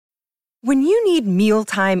When you need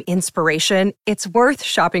mealtime inspiration, it's worth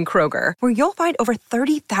shopping Kroger, where you'll find over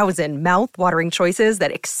 30,000 mouth-watering choices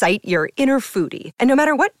that excite your inner foodie. And no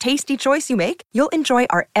matter what tasty choice you make, you'll enjoy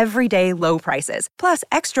our everyday low prices, plus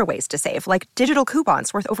extra ways to save, like digital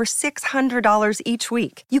coupons worth over $600 each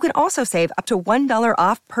week. You can also save up to $1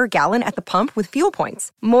 off per gallon at the pump with fuel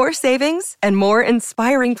points. More savings and more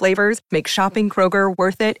inspiring flavors make shopping Kroger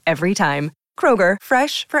worth it every time. Kroger,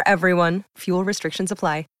 fresh for everyone. Fuel restrictions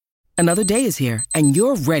apply. Another day is here, and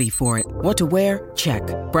you're ready for it. What to wear? Check.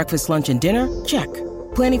 Breakfast, lunch, and dinner? Check.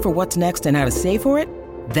 Planning for what's next and how to save for it?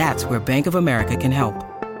 That's where Bank of America can help.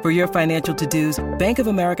 For your financial to-dos, Bank of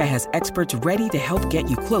America has experts ready to help get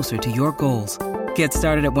you closer to your goals. Get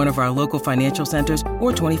started at one of our local financial centers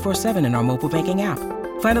or 24/7 in our mobile banking app.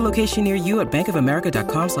 Find a location near you at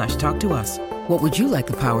bankofamerica.com/talktous. What would you like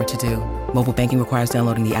the power to do? Mobile banking requires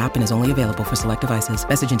downloading the app and is only available for select devices.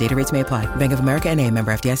 Message and data rates may apply. Bank of America N.A.,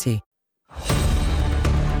 member FDIC.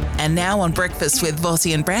 And now on Breakfast with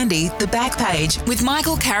Vossi and Brandy, The Back Page with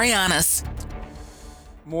Michael Carayannis.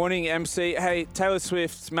 Morning, MC. Hey, Taylor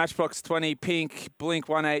Swift, Matchbox 20, Pink, Blink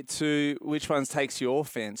 182. Which ones takes your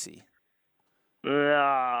fancy?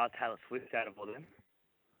 Taylor Swift out of all them.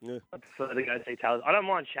 Yeah. I prefer to go see Taylor. I don't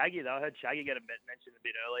mind Shaggy, though. I heard Shaggy get mentioned a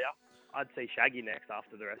bit earlier. I'd see Shaggy next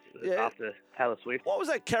after the rest after Taylor Swift. What was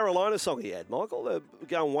that Carolina song he had, Michael?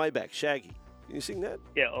 Going way back, Shaggy. Can you sing that?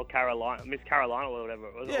 Yeah, or Carolina, Miss Carolina or whatever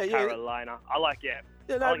it was. Yeah, or yeah. Carolina. I like, Yeah,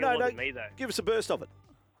 I like it wasn't me, though. Give us a burst of it.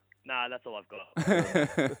 Nah, that's all I've got.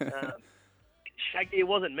 Shaggy, it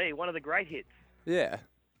wasn't me. One of the great hits. Yeah.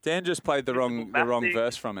 Dan just played the wrong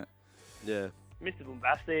verse from it. Yeah. Mr.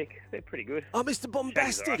 Bombastic, they're pretty good. Oh, Mr.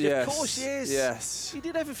 Bombastic, Yes. of course, yes. Yes. He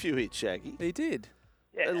did have a few hits, Shaggy. He did.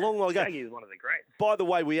 Yeah, A long while ago. Shaggy is one of the greats. By the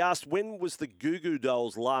way, we asked when was the Goo Goo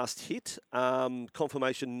Dolls' last hit.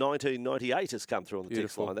 Confirmation 1998 has come through on the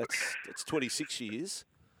text Beautiful. line. That's 26 years.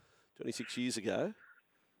 26 years ago,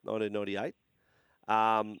 1998.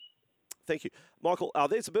 Thank you. Michael,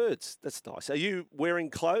 there's the birds. That's nice. Are you wearing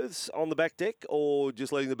clothes on the back deck or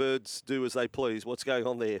just letting the birds do as they please? What's going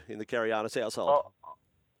on there in the Carayannis household?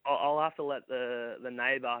 I'll have to let the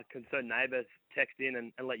concerned neighbour text in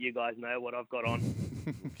and let you guys know what I've got on.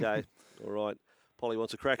 Okay. All right. Polly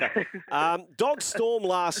wants a cracker. Dog Storm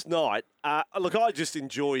last night. Look, I just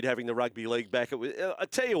enjoyed having the rugby league back. I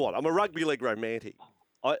tell you what, I'm a rugby league romantic.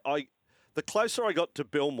 The closer I got to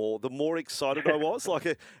Belmore, the more excited I was.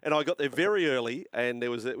 And I got there very early, and it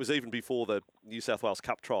was even before the New South Wales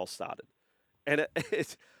Cup trial started. And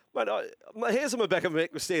my hairs on my back of my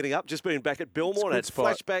neck were standing up, just being back at Belmore. And had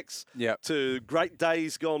flashbacks to great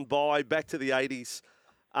days gone by, back to the 80s.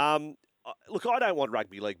 Look, I don't want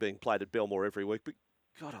rugby league being played at Belmore every week, but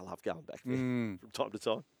God, I love going back there from time to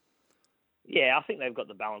time. Yeah, I think they've got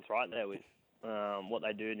the balance right there with what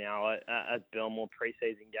they do now at Belmore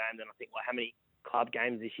pre-season games. And I think, how many club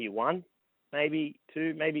games this year? One, maybe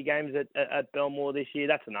two, maybe games at Belmore this year.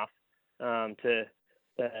 That's enough to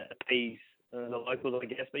appease the locals, I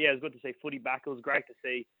guess. But yeah, it was good to see footy back. It was great to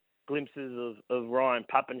see glimpses of Ryan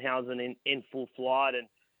Pappenhausen in full flight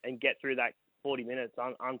and get through that 40 minutes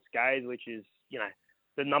unscathed, which is,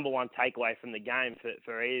 the number one takeaway from the game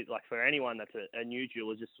for anyone that's a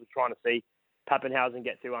neutral, is just trying to see Pappenhausen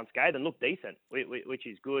get through unscathed and look decent, which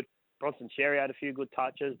is good. Bronson Cherry had a few good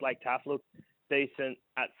touches. Blake Taff looked decent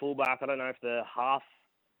at fullback. I don't know if the half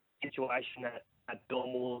situation at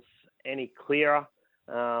Belmore's any clearer.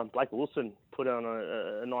 Blake Wilson put on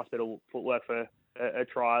a nice bit of footwork for a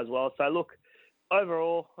try as well. So look,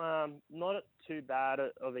 overall, not too bad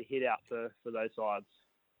of a hit out for those sides.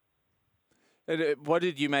 What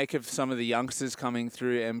did you make of some of the youngsters coming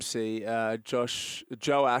through, MC? Joash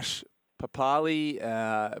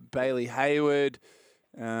Papali, Bailey Hayward,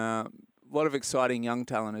 a lot of exciting young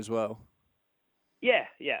talent as well. Yeah,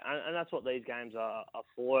 and that's what these games are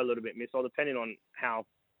for, a little bit missile, depending on how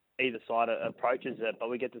either side approaches it. But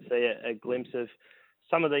we get to see a glimpse of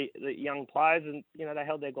some of the young players, and they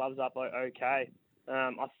held their gloves up okay.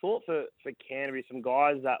 I thought for Canterbury, some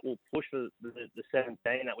guys that will push for the 17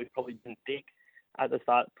 that we probably didn't think at the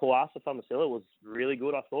start. Puasa Tomasilla was really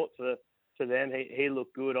good, I thought, for them. He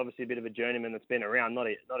looked good. Obviously, a bit of a journeyman that's been around, not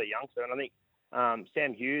a youngster. And I think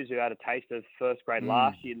Sam Hughes, who had a taste of first grade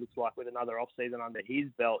last year, looks like with another off-season under his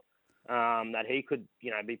belt, that he could,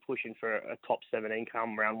 be pushing for a top 17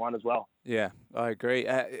 come round one as well. Yeah, I agree.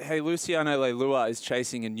 Hey, Luciano Leilua is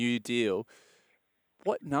chasing a new deal.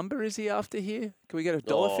 What number is he after here? Can we get a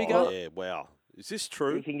dollar figure? Yeah, wow. Is this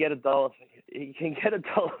true? You can get a dollar. You can get a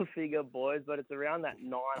dollar figure, boys, but it's around that $900,000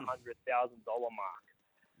 mark.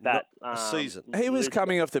 That a season. He was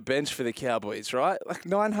coming off the bench for the Cowboys, right? Like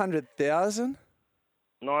 900,000.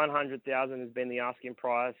 900,000 has been the asking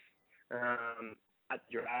price at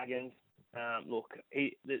the Dragons. Look,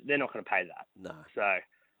 they're not going to pay that. No. So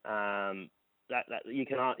that you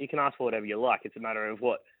can ask for whatever you like. It's a matter of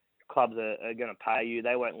what clubs are going to pay you.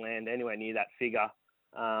 They won't land anywhere near that figure.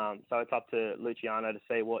 So it's up to Luciano to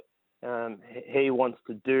see what he wants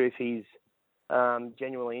to do, if he's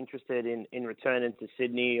genuinely interested in returning to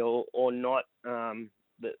Sydney or not.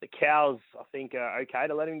 The Cows, I think, are okay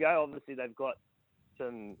to let him go. Obviously, they've got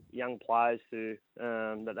some young players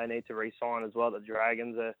that they need to re-sign as well. The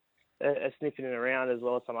Dragons are sniffing it around, as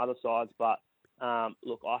well as some other sides. But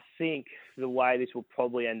look, I think the way this will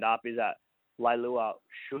probably end up is that Leilua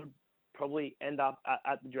should probably end up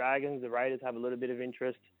at the Dragons. The Raiders have a little bit of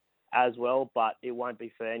interest as well, but it won't be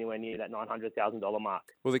for anywhere near that $900,000 mark.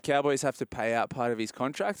 Will the Cowboys have to pay out part of his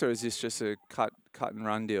contract, or is this just a cut and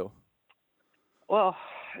run deal? Well,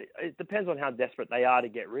 it depends on how desperate they are to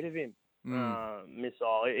get rid of him,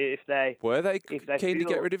 Missile. Were they keen to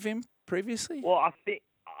get rid of him previously? Well, I think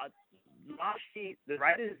last year the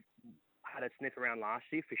Raiders had a sniff around last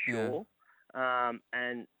year for sure,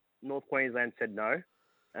 and North Queensland said no.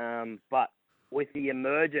 But with the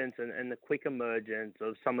emergence and the quick emergence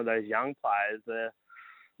of some of those young players,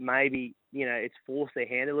 maybe, it's forced their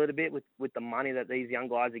hand a little bit with the money that these young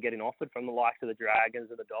guys are getting offered from the likes of the Dragons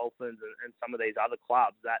and the Dolphins and some of these other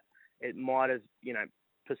clubs, that it might have,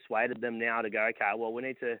 persuaded them now to go, okay, well, we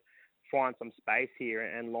need to find some space here.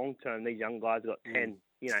 And long term, these young guys have got 10,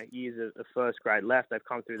 years of first grade left. They've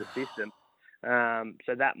come through the system.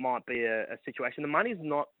 So that might be a situation. The money's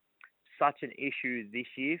not such an issue this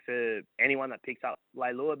year for anyone that picks up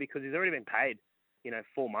Leilua, because he's already been paid,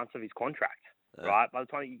 4 months of his contract, right? By the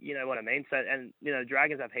time, you know what I mean? So, and,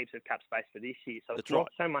 Dragons have heaps of cap space for this year. So it's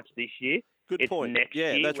not so much this year. Good point. Next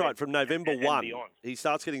year, that's right. From November 1, beyond. he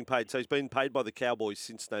starts getting paid. So he's been paid by the Cowboys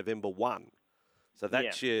since November 1. So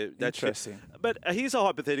that's interesting. But here's a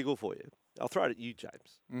hypothetical for you. I'll throw it at you,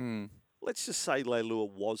 James. Let's just say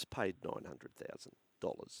Leilua was paid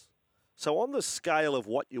 $900,000. So on the scale of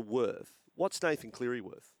what you're worth, what's Nathan Cleary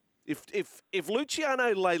worth? If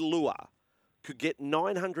Luciano Leilua could get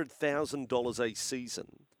 $900,000 a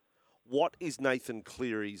season, what is Nathan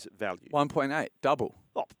Cleary's value? 1.8, double.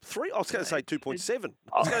 Oh, 3. I was going to say 2.7.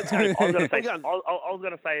 I was going to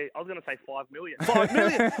say 5 million. 5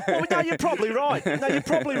 million. Well, no, you're probably right.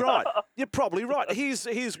 You're probably right.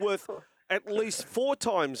 He's worth at least 4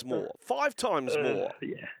 times more, 5 times more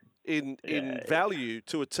in value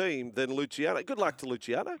to a team than Luciano. Good luck to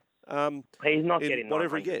Luciano. He's not getting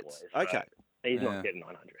whatever he gets. Boys, okay. He's not getting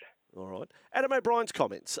 900. All right. Adam O'Brien's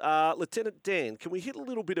comments. Lieutenant Dan, can we hit a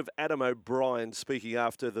little bit of Adam O'Brien speaking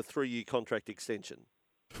after the 3-year contract extension?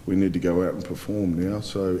 We need to go out and perform now.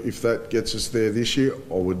 So if that gets us there this year,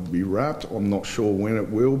 I would be wrapped. I'm not sure when it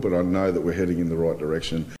will, but I know that we're heading in the right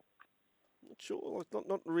direction. Not sure.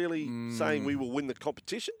 Not really saying we will win the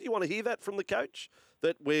competition. Do you want to hear that from the coach?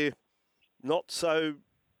 That we're not so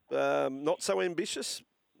ambitious,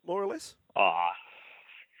 more or less? I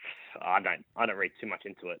don't read too much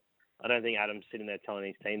into it. I don't think Adam's sitting there telling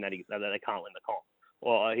his team that they can't win the comp.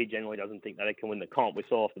 Or he generally doesn't think that they can win the comp. We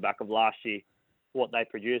saw off the back of last year what they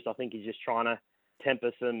produced. I think he's just trying to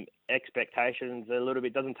temper some expectations a little bit.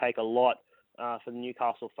 It doesn't take a lot for the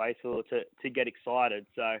Newcastle faithful to get excited.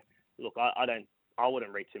 So, look, I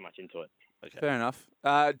wouldn't read too much into it. Okay. Fair enough.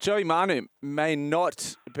 Joey Manu may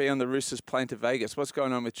not be on the Roosters plane to Vegas. What's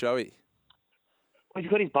going on with Joey? Well, he's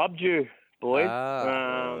got his bub due, boys.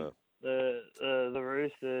 The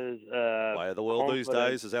Roosters. Way of the world these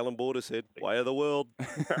days, as Alan Border said. Way of the world.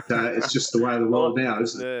 It's just the way of the world now,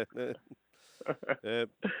 isn't it? Yeah.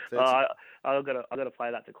 I've got to play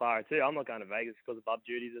that to Clara too. I'm not going to Vegas because of bub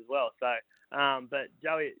duties as well. So, but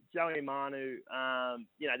Joey Manu,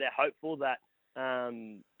 they're hopeful that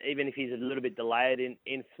even if he's a little bit delayed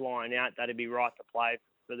in flying out, that'd be right to play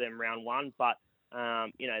for them round 1. But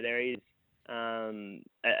there is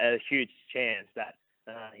a huge chance that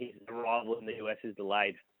his arrival in the US is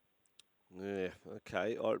delayed. Yeah,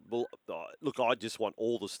 okay. Look, I just want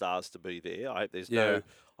all the stars to be there. I hope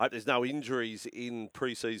there's no injuries in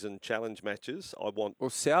pre-season challenge matches. Well,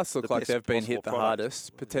 Souths look like they've been hit the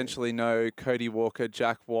hardest. Potentially no Cody Walker,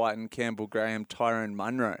 Jack White, and Campbell Graham, Tyrone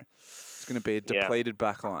Munro. It's going to be a depleted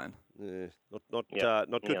backline. Yeah, not good.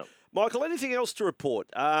 Yep. Michael, anything else to report?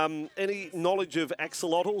 Any knowledge of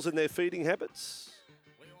axolotls and their feeding habits?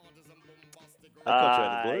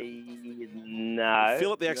 No.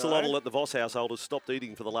 Philip the axolotl at the Voss household has stopped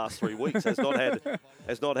eating for the last 3 weeks. Has not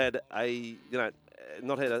had a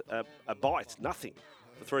bite, nothing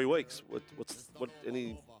for 3 weeks. What's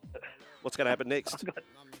going to happen next?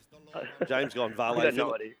 James gone valet.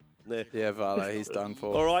 Yeah, yeah, Vale, he's done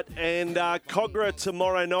for. All right, and Cogra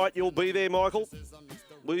tomorrow night. You'll be there, Michael.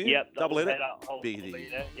 Will you? Yep. Double header. I'll be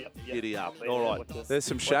there. Yep. Giddy up. I'll be All there, right. watch the- There's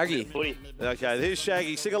some watch the Shaggy. footy. Okay, here's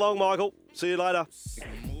Shaggy. Sing along, Michael. See you later. See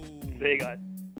you guys.